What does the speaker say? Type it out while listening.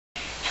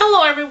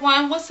Hello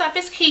everyone, what's up?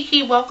 It's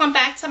Kiki. Welcome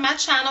back to my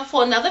channel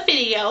for another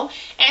video.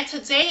 And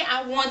today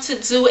I want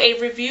to do a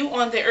review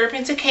on the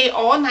Urban Decay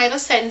All Nighter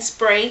Setting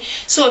Spray.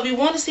 So if you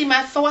want to see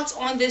my thoughts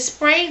on this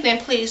spray, then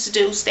please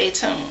do stay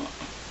tuned.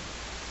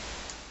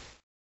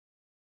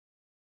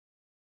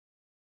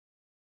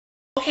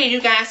 Okay you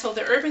guys, so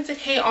the Urban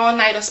Decay All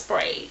Nighter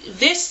Spray.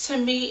 This to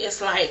me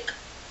is like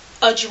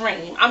a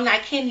dream. I'm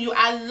not kidding you.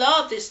 I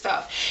love this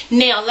stuff.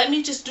 Now let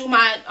me just do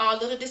my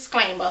little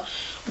disclaimer.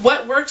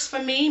 What works for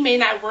me may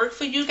not work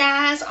for you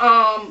guys,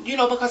 you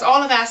know, because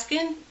all of our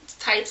skin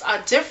types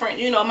are different.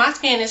 You know, my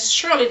skin is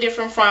surely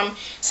different from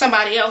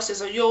somebody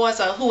else's or yours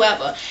or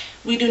whoever.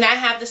 We do not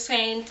have the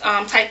same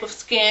type of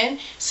skin,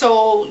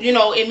 so you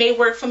know, it may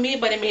work for me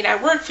but it may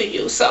not work for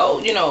you. So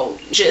you know,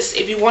 just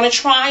if you want to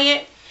try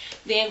it,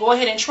 then go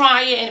ahead and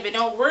try it, and if it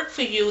don't work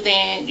for you,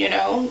 then you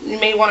know, you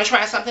may want to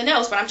try something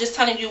else. But I'm just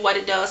telling you what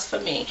it does for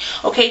me.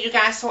 Okay you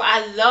guys, so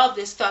I love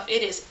this stuff.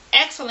 It is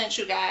excellent,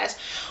 you guys.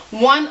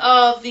 One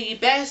of the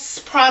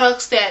best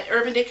products that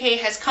Urban Decay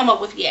has come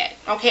up with yet.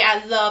 Okay,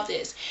 I love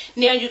this.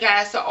 Now you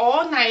guys, the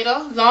All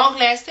Nighter Long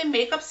Lasting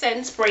Makeup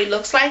Setting Spray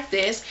looks like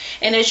this,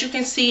 and as you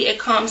can see, it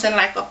comes in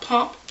like a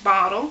pump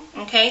bottle.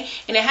 Okay,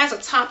 and it has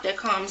a top that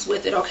comes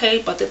with it.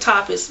 Okay, but the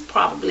top is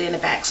probably in the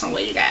back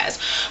somewhere, you guys.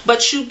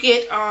 But you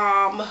get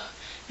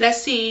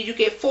let's see, you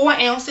get 4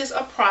 ounces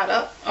of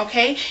product.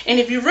 Okay, and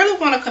if you really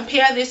want to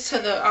compare this to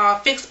the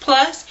Fix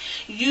Plus,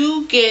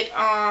 you get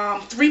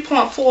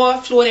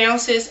 3.4 fluid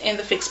ounces in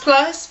the Fix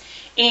Plus,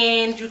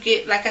 and you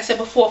get, like I said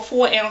before,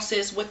 4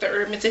 ounces with the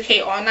Urban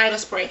Decay All Nighter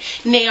Spray.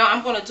 Now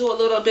I'm going to do a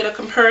little bit of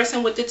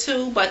comparison with the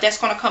two, but that's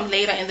going to come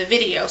later in the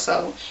video,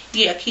 so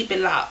yeah, keep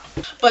it locked.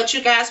 But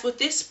you guys, with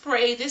this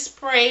spray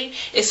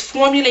is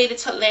formulated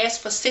to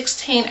last for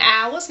 16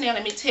 hours. Now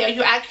let me tell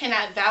you, I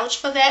cannot vouch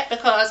for that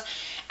because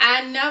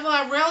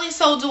I rarely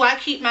so do I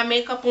keep my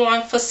makeup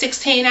on for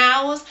 16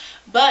 hours,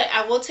 but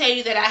I will tell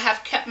you that I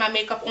have kept my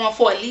makeup on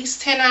for at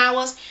least 10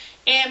 hours,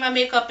 and my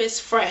makeup is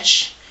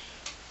fresh.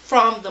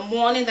 From the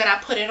morning that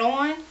I put it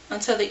on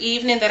until the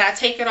evening that I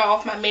take it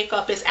off, my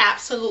makeup is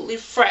absolutely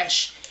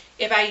fresh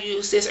if I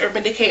use this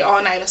Urban Decay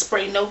All Nighter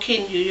Spray. No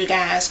kidding you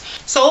guys.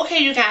 So okay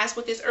you guys,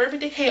 with this Urban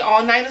Decay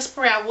All Nighter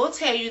Spray, I will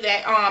tell you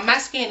that my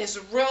skin is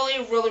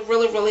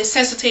really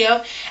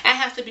sensitive. I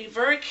have to be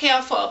very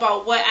careful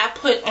about what I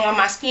put on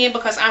my skin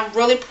because I'm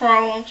really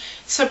prone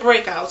to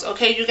breakouts.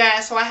 Okay you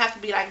guys, so I have to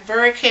be like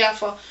very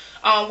careful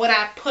what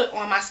I put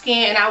on my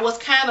skin, and I was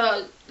kind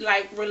of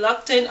like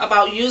reluctant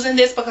about using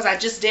this because I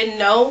just didn't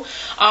know,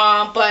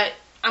 but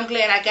I'm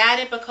glad I got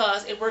it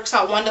because it works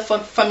out wonderful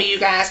for me, you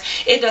guys.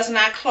 It does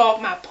not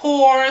clog my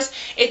pores.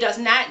 It does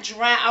not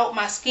dry out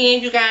my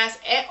skin, you guys,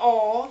 at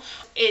all.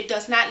 It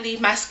does not leave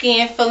my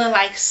skin feeling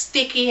like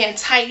sticky and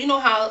tight. You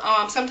know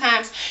how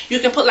sometimes you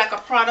can put like a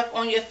product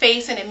on your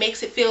face and it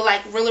makes it feel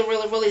like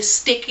really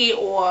sticky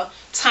or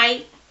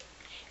tight.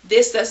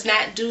 This does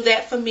not do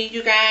that for me,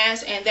 you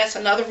guys, and that's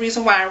another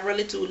reason why I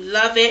really do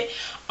love it.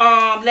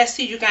 Let's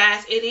see, you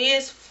guys, it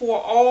is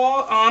for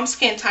all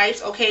skin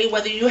types. Okay,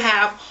 whether you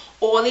have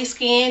oily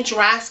skin,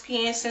 dry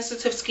skin,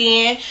 sensitive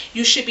skin,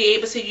 you should be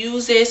able to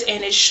use this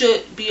and it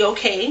should be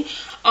okay.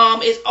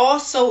 It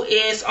also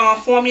is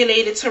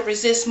formulated to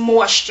resist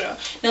moisture.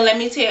 Now let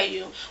me tell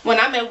you, when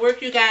I'm at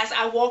work, you guys,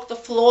 I walk the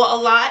floor a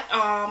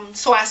lot,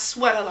 so I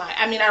sweat a lot.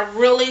 I mean, I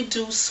really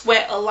do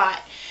sweat a lot.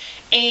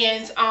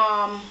 And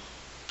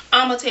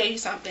I'm gonna tell you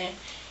something,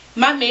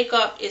 my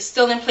makeup is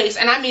still in place,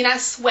 and I mean I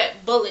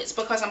sweat bullets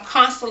because I'm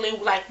constantly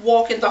like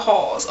walking the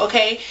halls.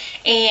 Okay,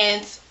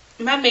 and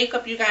my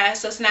makeup, you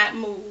guys, does not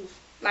move.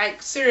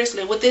 Like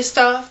seriously, with this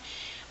stuff,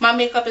 my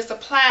makeup is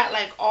applied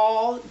like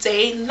all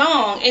day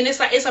long, and it's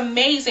like, it's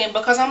amazing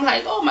because I'm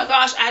like, oh my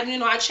gosh,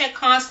 I check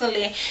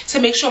constantly to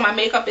make sure my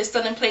makeup is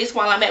still in place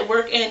while I'm at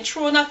work, and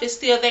true enough, it's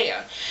still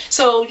there.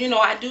 So you know,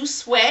 I do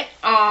sweat,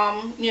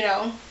 you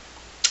know,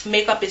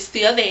 makeup is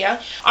still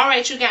there. All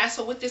right you guys,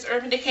 so with this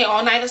Urban Decay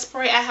All Nighter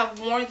Spray, I have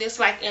worn this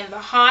like in the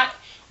hot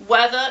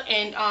weather,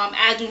 and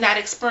I do not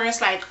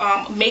experience like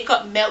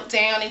makeup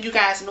meltdown, and you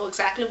guys know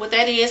exactly what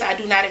that is. I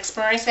do not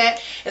experience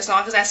that as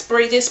long as I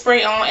spray this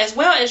spray on, as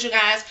well as you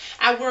guys,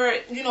 I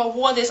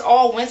wore this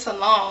all winter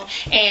long,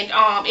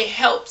 and it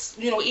helps,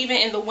 you know, even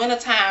in the winter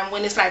time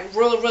when it's like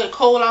really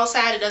cold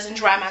outside, it doesn't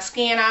dry my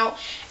skin out.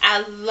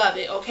 I love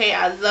it. Okay,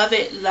 I love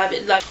it.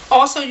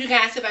 Also you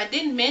guys, if I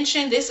didn't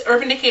mention, this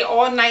Urban Decay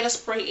All Nighter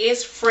Spray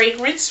is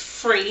fragrance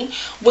free,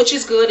 which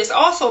is good. It's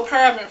also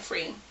paraben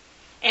free.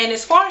 And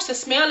as far as the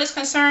smell is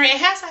concerned, it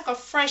has like a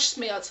fresh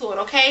smell to it,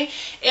 okay?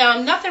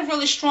 Nothing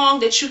really strong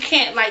that you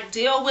can't like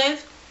deal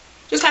with.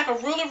 Just like a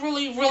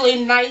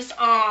really nice,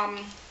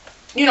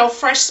 you know,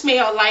 fresh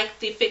smell like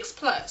the Fix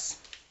Plus.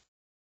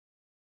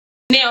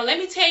 Now, let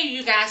me tell you,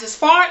 you guys, as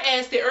far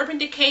as the Urban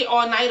Decay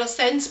All Nighter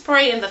Setting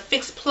Spray and the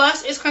Fix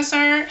Plus is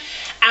concerned,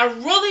 I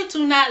really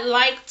do not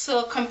like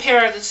to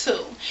compare the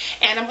two.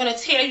 And I'm going to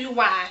tell you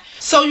why.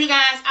 So, you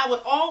guys, I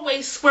would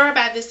always swear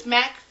by this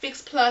MAC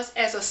Fix Plus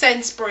as a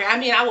setting spray. I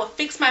mean, I would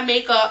fix my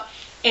makeup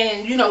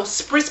and, you know,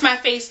 spritz my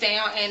face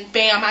down, and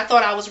bam, I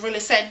thought I was really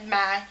setting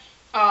my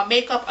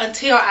makeup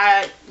until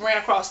I ran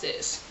across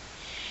this.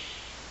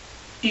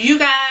 You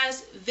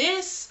guys,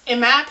 this, in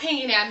my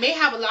opinion, I may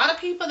have a lot of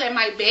people that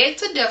might beg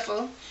to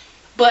differ,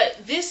 but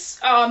this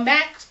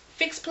MAC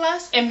Fix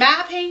Plus, in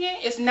my opinion,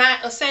 is not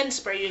a setting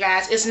spray, you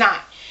guys. It's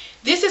not.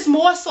 This is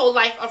more so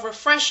like a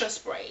refresher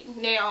spray.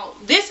 Now,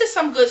 this is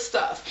some good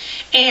stuff.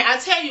 And I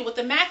tell you, with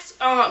the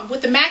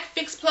MAC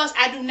Fix Plus,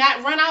 I do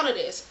not run out of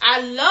this.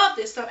 I love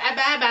this stuff. I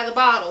buy it by the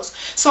bottles.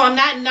 So I'm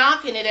not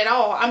knocking it at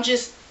all. I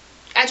just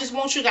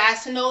want you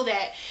guys to know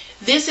that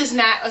this is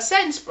not a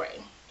setting spray.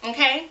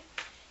 Okay?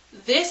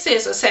 This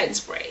is a setting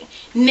spray.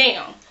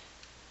 Now,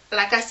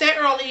 like I said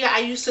earlier, I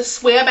used to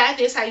swear by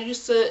this. I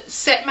used to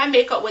set my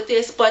makeup with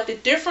this. But the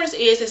difference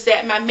is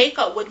that my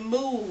makeup would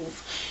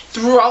move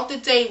throughout the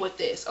day with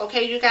this.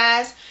 Okay, you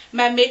guys?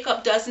 My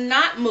makeup does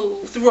not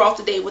move throughout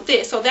the day with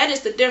this. So that is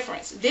the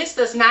difference. This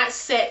does not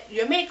set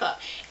your makeup.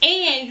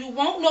 And you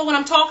won't know what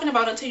I'm talking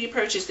about until you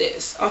purchase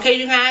this. Okay,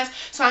 you guys?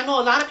 So I know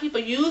a lot of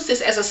people use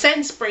this as a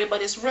setting spray,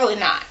 but it's really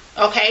not.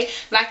 Okay?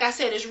 Like I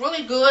said, it's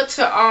really good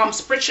to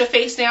spritz your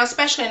face down,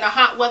 especially in the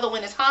hot weather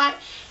when it's hot.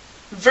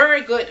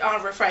 Very good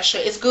refresher.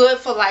 It's good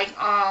for like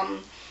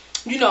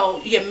you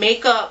know, your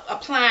makeup,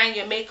 applying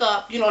your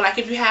makeup, you know, like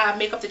if you have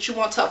makeup that you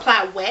want to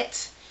apply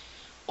wet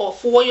or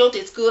foiled,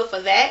 it's good for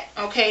that.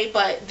 Okay,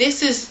 but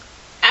this is,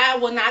 I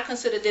will not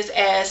consider this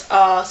as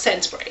a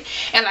setting spray.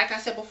 And like I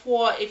said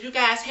before, if you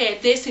guys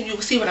had this, and you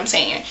will see what I'm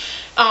saying,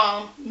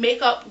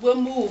 makeup will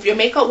move. Your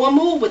makeup will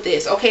move with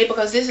this, okay?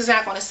 Because this is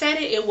not going to set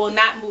it. It will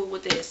not move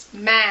with this.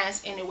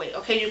 Mine's anyway,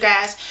 okay, you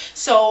guys?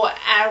 So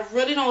I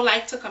really don't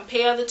like to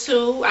compare the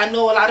two. I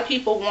know a lot of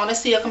people want to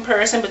see a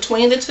comparison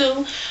between the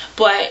two,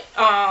 but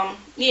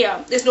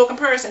yeah, there's no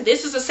comparison.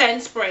 This is a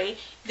setting spray.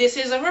 This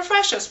is a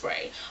refresher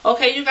spray.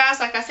 Okay, you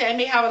guys, like I said, I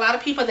may have a lot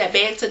of people that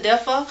beg to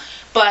differ,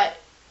 but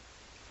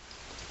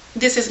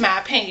this is my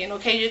opinion,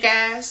 okay, you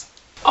guys?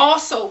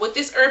 Also, with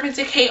this Urban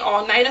Decay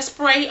all-nighter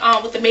spray,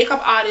 what the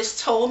makeup artist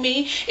told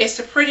me is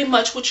to pretty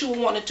much what you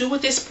want to do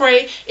with this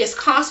spray is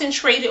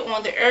concentrate it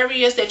on the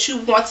areas that you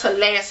want to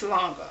last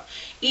longer.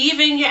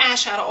 Even your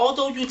eyeshadow,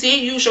 although you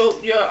did use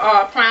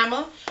your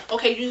primer,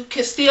 okay, you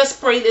can still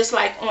spray this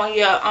like on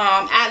your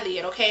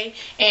eyelid, okay?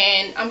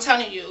 And I'm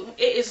telling you,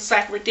 it is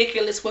like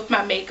ridiculous with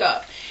my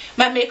makeup.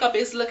 My makeup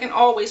is looking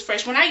always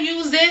fresh. When I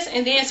use this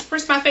and then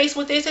spritz my face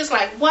with this, it's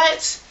like,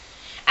 what?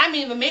 I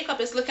mean, the makeup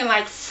is looking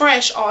like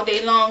fresh all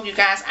day long, you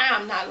guys. I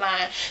am not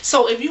lying.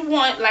 So if you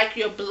want like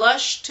your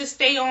blush to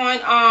stay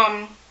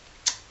on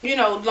you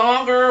know,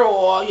 longer,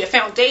 or your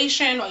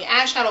foundation or your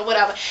eyeshadow,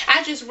 whatever,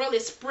 I just really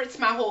spritz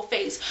my whole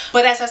face.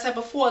 But as I said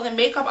before, the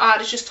makeup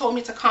artist just told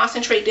me to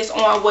concentrate this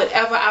on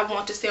whatever I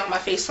want to stay on my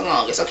face the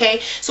longest,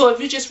 okay? So if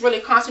you're just really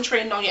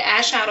concentrating on your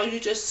eyeshadow, you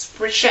just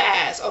spritz your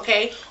eyes,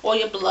 okay? Or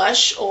your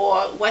blush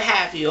or what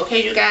have you,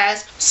 okay, you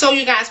guys? So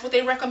you guys, what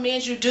they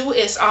recommend you do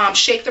is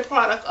shake the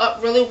product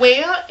up really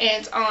well,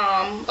 and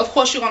of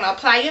course you're going to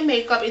apply your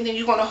makeup, and then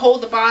you're going to hold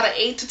the bottle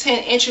 8 to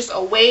 10 inches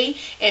away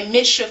and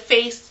mist your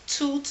face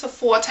 2 to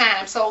 4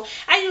 times. So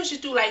I usually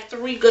do like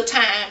 3 good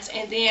times,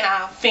 and then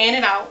I'll fan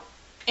it out,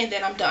 and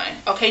then I'm done.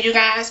 Okay, you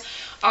guys?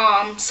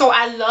 So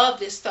I love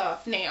this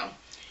stuff. Now,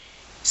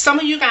 some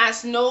of you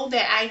guys know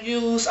that I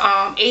use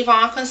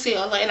Avon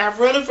concealer, and I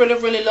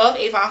really love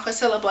Avon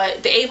concealer,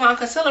 but the Avon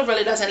concealer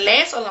really doesn't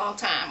last a long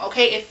time.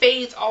 Okay, it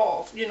fades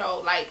off, you know,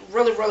 like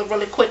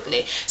really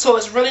quickly. So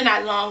it's really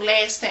not long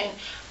lasting.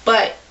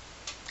 But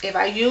if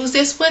I use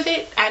this with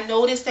it, I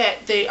notice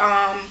that the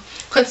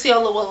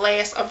concealer will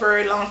last a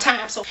very long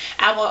time. So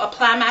I will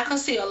apply my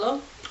concealer,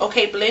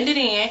 okay, blend it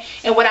in,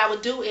 and what I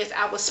would do is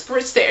I would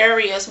spritz the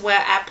areas where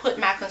I put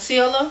my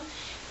concealer,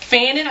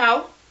 fan it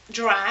out,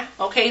 dry,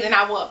 okay, then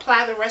I will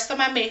apply the rest of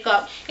my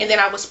makeup, and then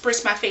I will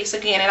spritz my face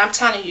again. And I'm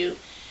telling you,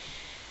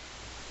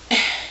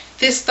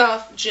 this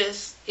stuff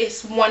just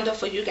is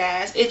wonderful, you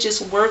guys. It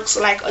just works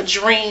like a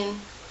dream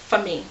for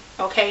me,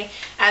 okay?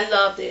 I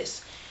love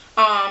this.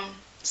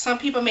 Some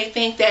people may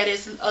think that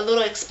it's a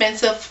little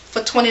expensive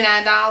for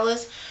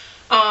 $29,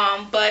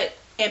 but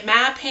in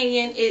my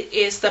opinion, it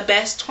is the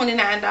best $29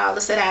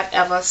 that I've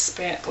ever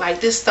spent. Like,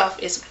 this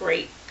stuff is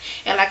great.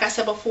 And like I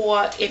said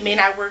before, it may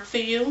not work for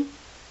you.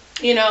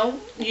 You know,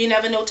 you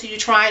never know till you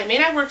try it. It may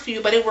not work for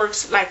you, but it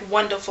works like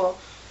wonderful.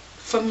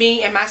 For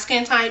me and my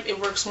skin type, it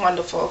works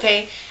wonderful,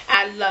 okay?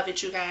 I love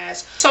it, you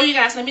guys. So, you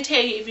guys, let me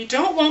tell you, if you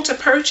don't want to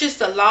purchase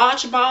the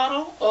large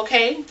bottle,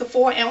 okay, the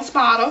 4-ounce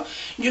bottle,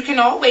 you can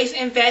always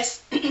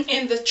invest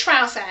in the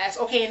trial size,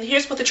 okay? And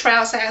here's what the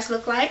trial size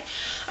look like.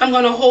 I'm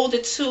going to hold the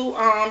two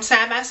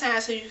side by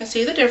side so you can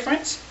see the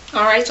difference.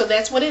 All right, so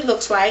that's what it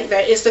looks like.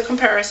 That is the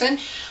comparison.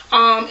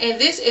 And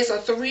this is a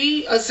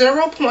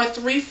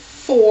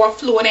 0.34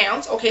 fluid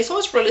ounce. Okay, so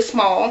it's really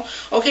small.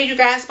 Okay, you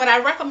guys, but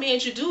I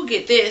recommend you do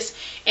get this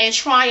and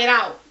try it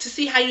out to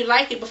see how you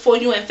like it before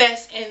you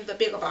invest in the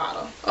bigger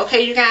bottle.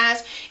 Okay, you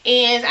guys,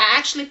 and I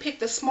actually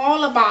picked the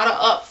smaller bottle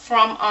up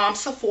from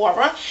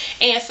Sephora,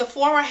 and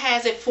Sephora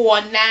has it for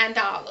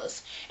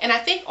 $9. And I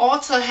think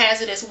Ulta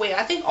has it as well.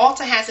 I think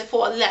Ulta has it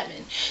for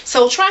 $11.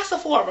 So try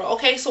Sephora,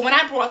 okay? So when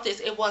I brought this,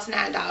 it was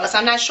 $9.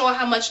 I'm not sure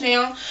how much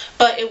now,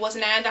 but it was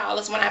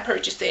 $9 when I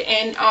purchased it.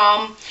 And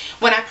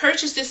when I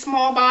purchased this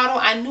small bottle,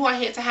 I knew I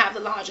had to have the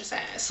larger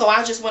size. So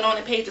I just went on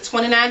and paid the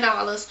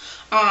 $29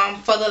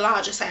 for the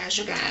larger size,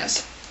 you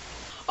guys.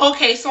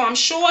 Okay, so I'm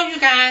sure you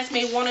guys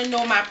may want to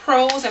know my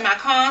pros and my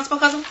cons,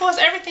 because of course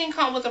everything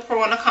comes with a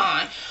pro and a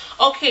con.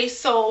 Okay,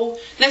 so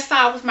let's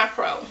start with my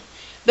pro.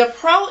 The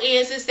pro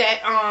is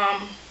that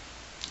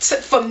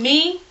for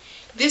me,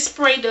 this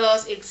spray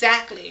does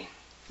exactly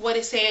what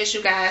it says,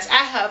 you guys.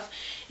 I have,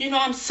 you know,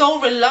 I'm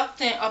so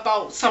reluctant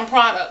about some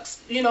products,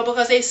 you know,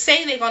 because they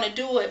say they're going to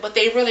do it, but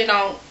they really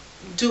don't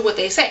do what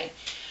they say.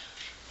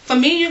 For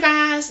me, you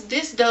guys,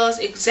 this does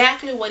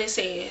exactly what it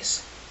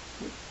says.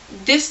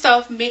 This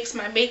stuff makes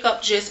my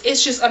makeup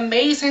it's just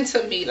amazing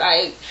to me.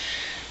 Like,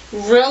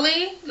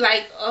 really,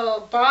 like a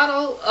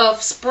bottle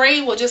of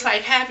spray will just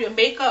like have your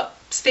makeup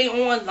stay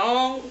on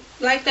long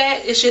like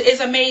that. It's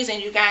amazing,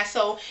 you guys.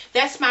 So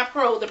that's my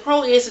pro. The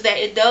pro is that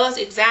it does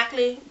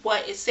exactly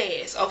what it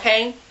says.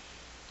 Okay,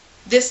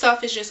 this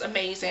stuff is just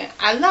amazing.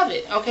 I love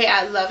it. Okay,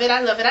 I love it.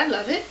 I love it. I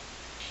love it.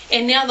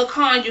 And now the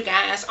con, you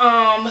guys.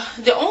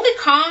 The only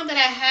con that I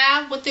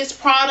have with this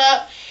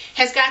product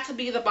has got to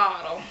be the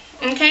bottle.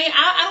 Okay,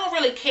 I don't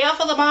really care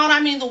for the bottle.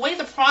 I mean, the way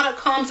the product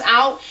comes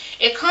out,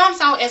 it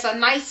comes out as a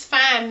nice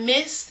fine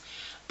mist,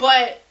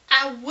 but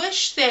I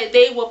wish that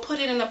they would put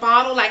it in a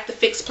bottle like the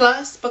Fix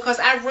Plus, because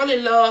I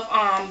really love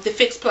the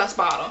Fix Plus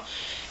bottle.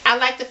 I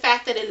like the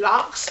fact that it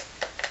locks.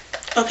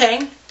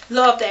 Okay,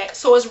 love that.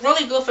 So it's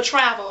really good for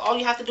travel. All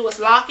you have to do is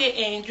lock it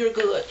and you're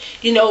good.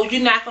 You know,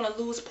 you're not going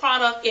to lose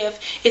product. If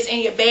it's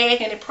in your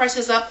bag and it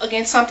presses up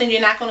against something,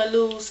 you're not going to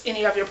lose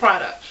any of your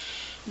product.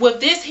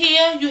 With this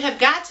here, you have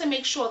got to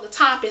make sure the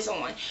top is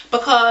on,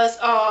 because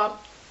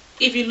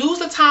if you lose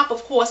the top,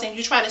 of course, and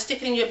you try to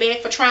stick it in your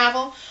bag for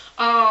travel,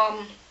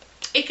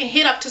 it can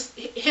hit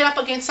up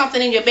against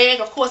something in your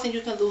bag, of course, and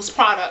you can lose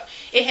product.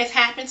 It has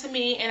happened to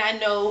me, and I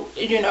know,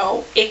 you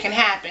know, it can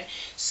happen.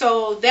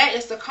 So that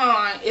is the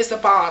con, is the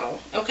bottle.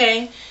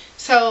 Okay,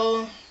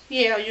 so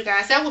yeah, you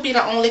guys, that would be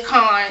the only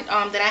con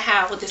that I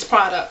have with this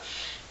product,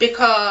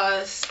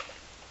 because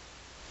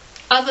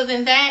other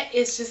than that,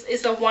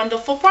 it's a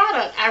wonderful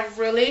product. I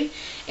really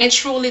and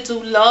truly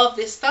do love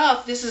this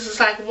stuff. This is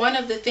like one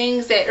of the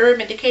things that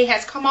Urban Decay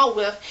has come out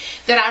with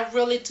that I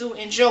really do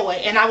enjoy.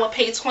 And I would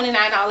pay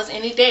 $29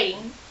 any day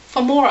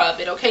for more of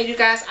it. Okay, you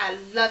guys, I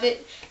love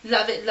it.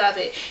 Love it, love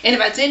it. And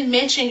if I didn't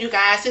mention, you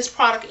guys, this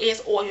product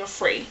is oil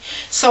free.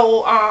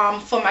 So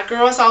for my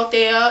girls out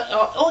there,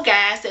 or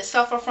guys that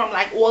suffer from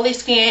like oily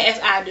skin as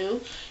I do,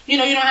 you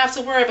know, you don't have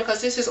to worry,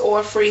 because this is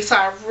oil free. So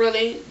I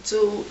really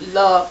do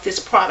love this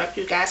product,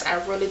 you guys.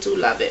 I really do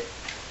love it.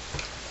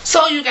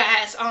 So you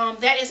guys,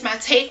 that is my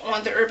take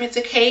on the Urban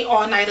Decay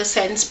All Nighter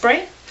Setting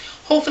Spray.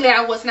 Hopefully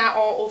I was not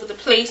all over the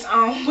place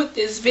with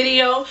this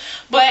video,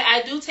 but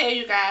I do tell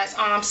you guys,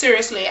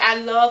 seriously, I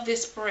love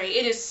this spray.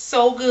 It is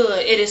so good.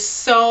 It is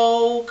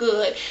so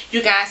good,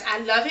 you guys. I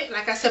love it.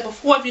 Like I said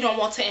before, if you don't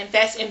want to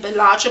invest in the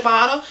larger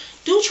bottle,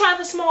 do try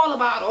the smaller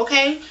bottle,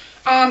 okay?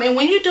 And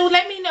when you do,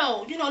 let me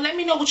know. You know, let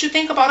me know what you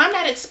think about it. I'm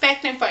not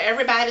expecting for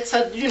everybody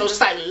to, you know, just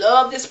like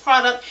love this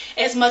product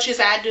as much as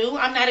I do.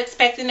 I'm not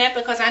expecting that,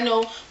 because I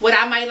know what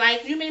I might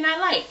like, you may not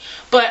like.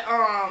 But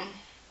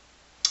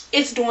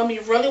it's doing me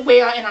really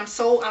well, and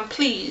I'm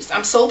pleased.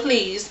 I'm so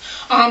pleased.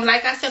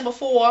 Like I said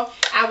before,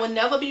 I will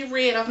never be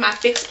rid of my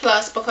Fix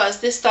Plus, because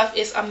this stuff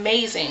is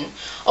amazing.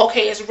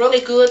 Okay, it's really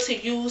good to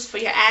use for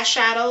your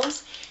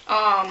eyeshadows.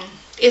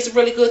 It's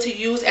really good to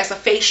use as a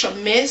facial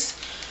mist.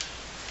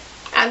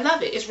 I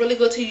love it. It's really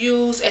good to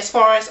use as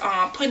far as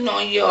putting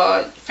on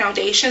your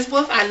foundations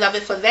with. I love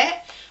it for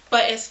that.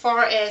 But as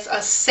far as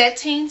a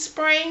setting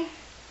spray,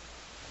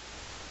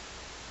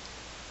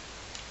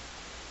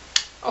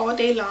 all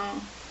day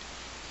long.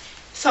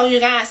 So you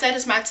guys, that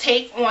is my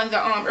take on the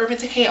Urban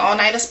Decay All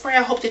Nighter Spray.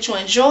 I hope that you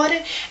enjoyed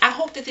it. I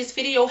hope that this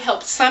video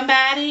helped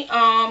somebody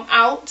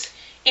out.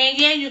 And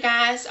yeah, you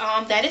guys,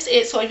 that is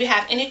it. So if you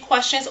have any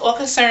questions or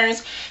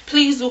concerns,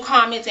 please do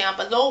comment down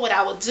below. What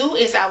I will do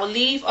is I will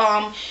leave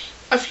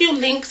a few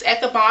links at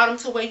the bottom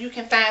to where you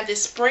can find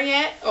this spray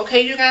at.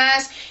 Okay, you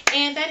guys?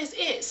 And that is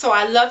it. So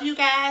I love you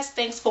guys.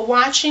 Thanks for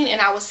watching, and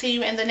I will see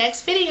you in the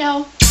next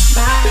video.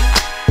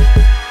 Bye.